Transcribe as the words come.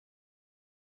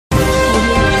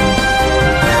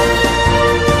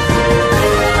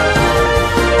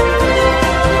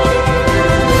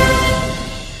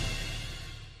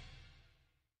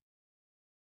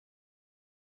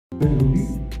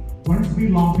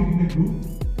laughing in a group,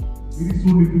 very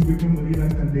soon it will become real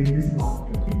and contagious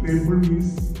laughter. Be playful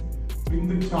means bring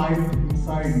the child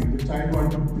inside you. The child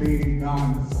wants to play,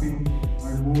 dance, sing,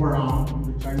 or move around.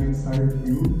 The child inside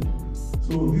you.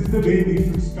 So this is the way we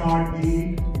should start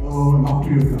the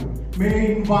laughter yoga. May I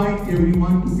invite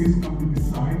everyone to please come to this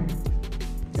side.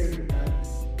 Take your hands.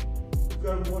 You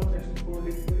are one person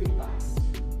holding very fast.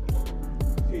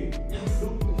 Okay. If you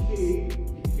look inhale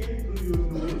through your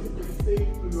nose, exhale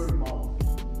through your mouth.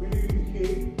 When you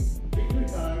inhale, bring your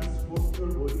hands towards your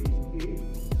body. Inhale.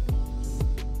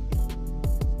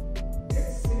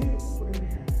 Exhale, open your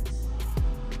hands.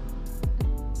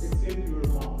 Exhale through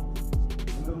your mouth.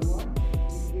 Another one.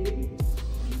 Inhale.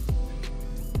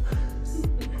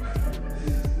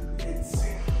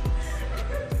 Exhale.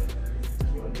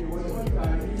 Okay, one more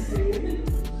time. Inhale.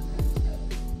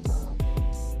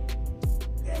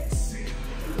 Exhale.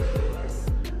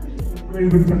 Very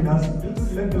good, fantastic.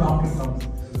 Just let the laughter come.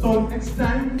 So next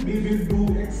time we will do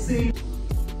exhale.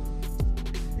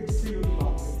 Exhale,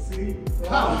 exhale.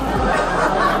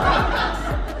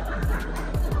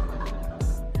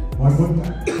 One more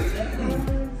time.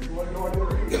 One more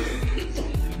time.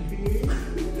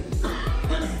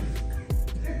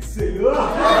 Exhale.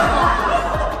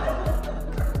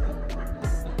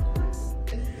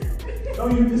 Now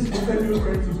you just look at your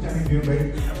friends who are standing nearby.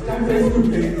 Stand face to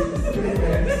face.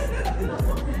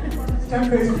 Stand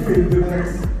face to face with your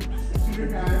friends. Shoot your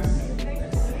hands.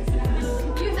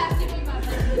 You have to be my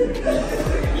friend.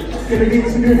 Get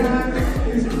against your hands.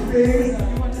 Face to face.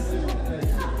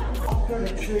 After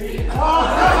exhale.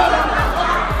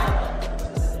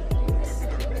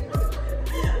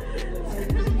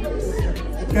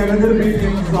 Okay, another big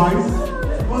exercise.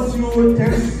 Suppose you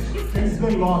tense the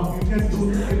lock. You can do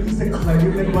this exercise.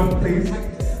 You can one place.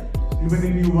 Even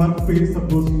in your workplace,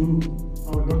 suppose you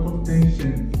have a lot of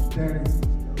tension. Then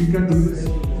you can do this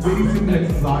very simple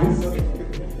exercise.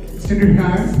 Extend your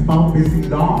hands, palm facing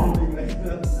down.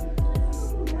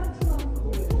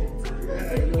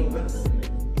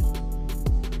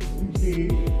 Okay.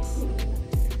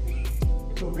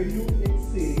 So when you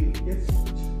exhale, just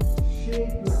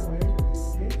shake your head.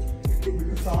 Okay. With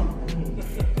the sound.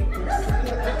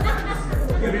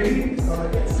 Okay, ready?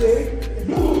 Exhale.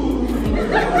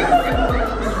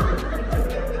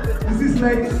 This is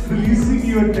like releasing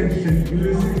your tension,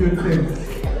 releasing your tension.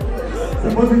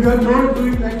 Suppose if you are not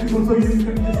doing like this also, you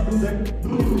can just do that.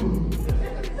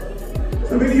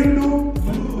 So when you do,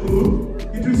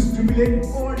 it will stimulate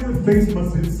all your face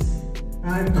muscles.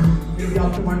 And maybe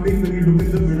after 1 day when you look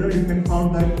in the mirror, you can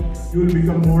find that you will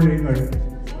become more younger.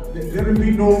 There will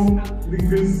be no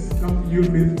wrinkles come to your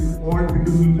face, all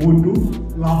wrinkles will go to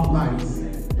laugh lines.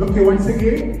 Okay, once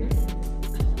again.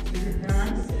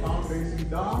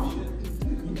 Down.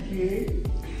 Okay.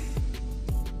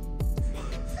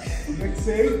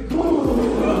 Exhale.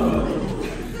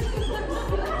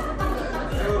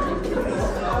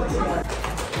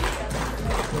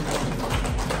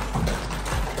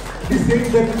 He says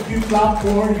that if you clap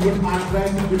for your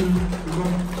handwriting will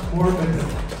become more better.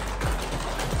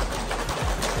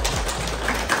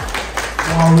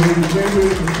 Now we will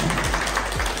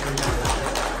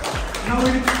now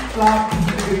we clap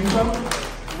the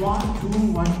 1, 2,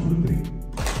 1, 2, 3.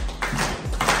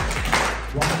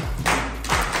 1.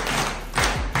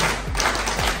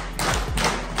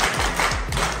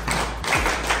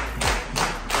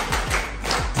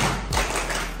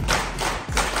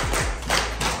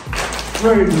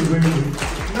 Very good, very good.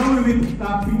 Now we will be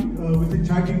clapping with the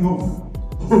chanting of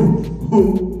ho, ho,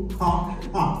 ha,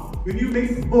 ha. When you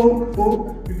make ho, ho,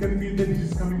 you can feel that it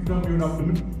is coming from your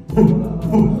abdomen. Ho,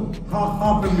 ho, ha, ha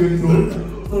from your throat.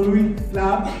 So we will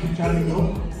clap the chanting of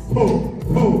ho,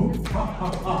 ho, ha, ha,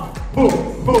 ha, ho,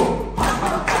 ho, ha, ha,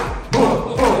 ha, ho,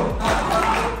 ho, ha, ha, ha,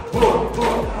 ho, ho,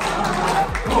 ha, ha, ha,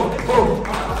 ho, ho, ha, ha, ho, ho,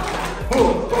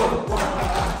 ha,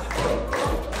 ha.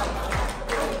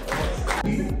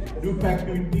 Do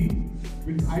activity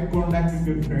with eye contact with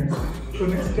your friends. So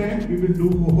next time we will do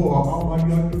ho, ho, ha, ha. What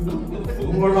you have to do?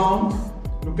 Move around,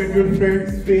 look at your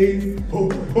friend's face, ho,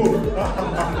 ho, ha, ha,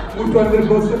 ha. Move to another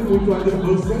person, move to another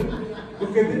person.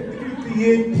 Okay, it will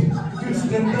create, it will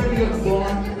strengthen your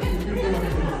bond.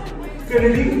 Okay,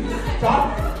 ready? Start.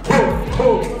 Ho, ho,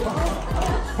 ha,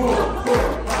 ho, ho,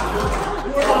 ha,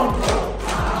 go down.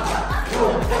 Ho,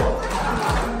 ho, ha,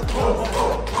 ho,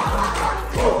 ho, ha,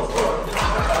 ho, ho, ha,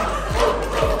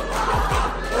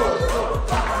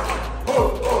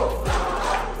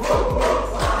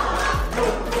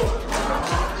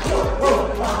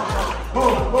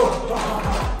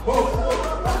 ho, ho,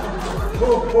 ho,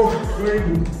 ho, very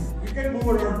good. You can move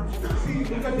around. See,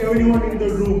 look at everyone in the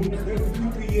room. You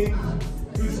create,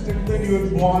 you and then you were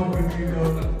born between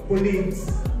the police.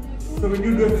 So when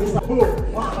you do this,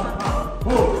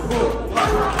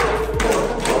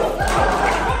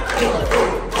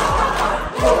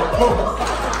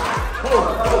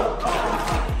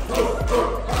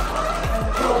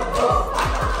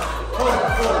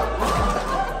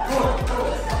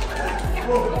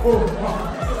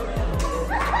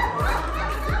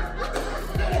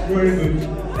 very good.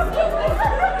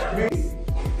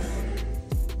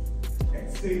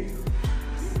 Let's see.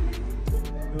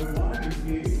 The one is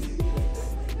very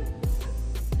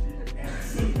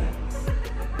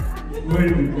good,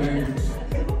 very good.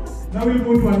 Now we'll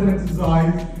go to another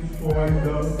exercise for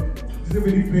this is a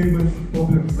very famous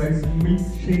popular exercise,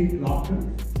 milkshake laughter.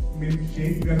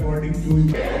 Milkshake, we are already doing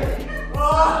it.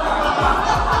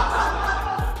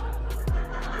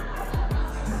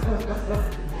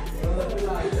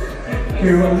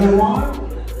 Okay, we'll move on.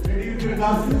 Ready with your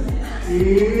glasses?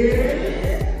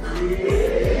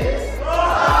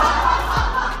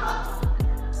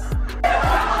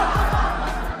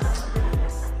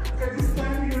 Okay, this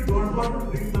time you don't want to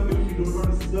drink the milk, you don't want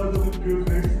to serve the milk to your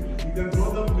friends. You can throw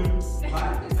the milk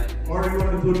back, or you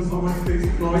want to throw it in someone's face,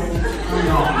 throw it.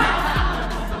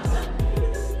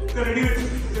 Okay, ready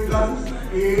with your glasses?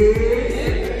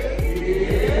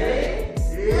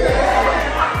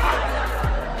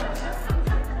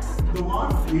 The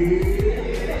one, you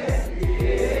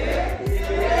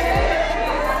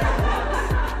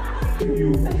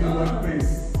one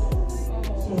face.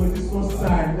 So it is so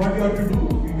sad. What you have to do,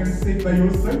 you can say by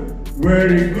yourself.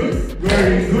 Very good,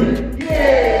 very good.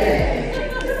 Yay!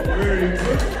 Very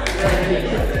good, very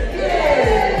good.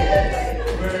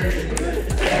 Yay! Very good,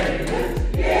 very good.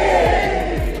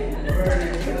 Yay! Very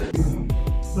good.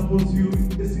 Suppose you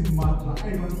listen mantra, I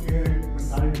don't care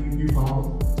mentality in your house.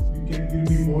 You'll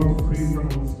be more free from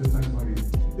all stress and worry.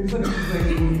 There is an exercise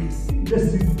called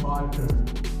indecisive matter.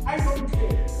 I don't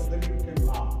care, and then you can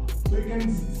laugh. So you can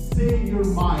say in your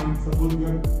mind, suppose you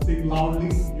are saying loudly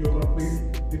in your workplace,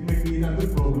 it may create another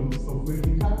problem. So when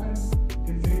it happens, you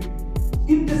can say,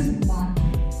 indecisive matter.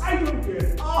 I don't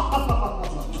care.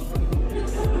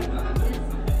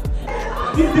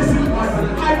 Indecisive matter.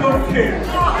 I don't care.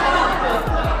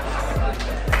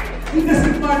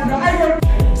 Indecisive matter. I don't care.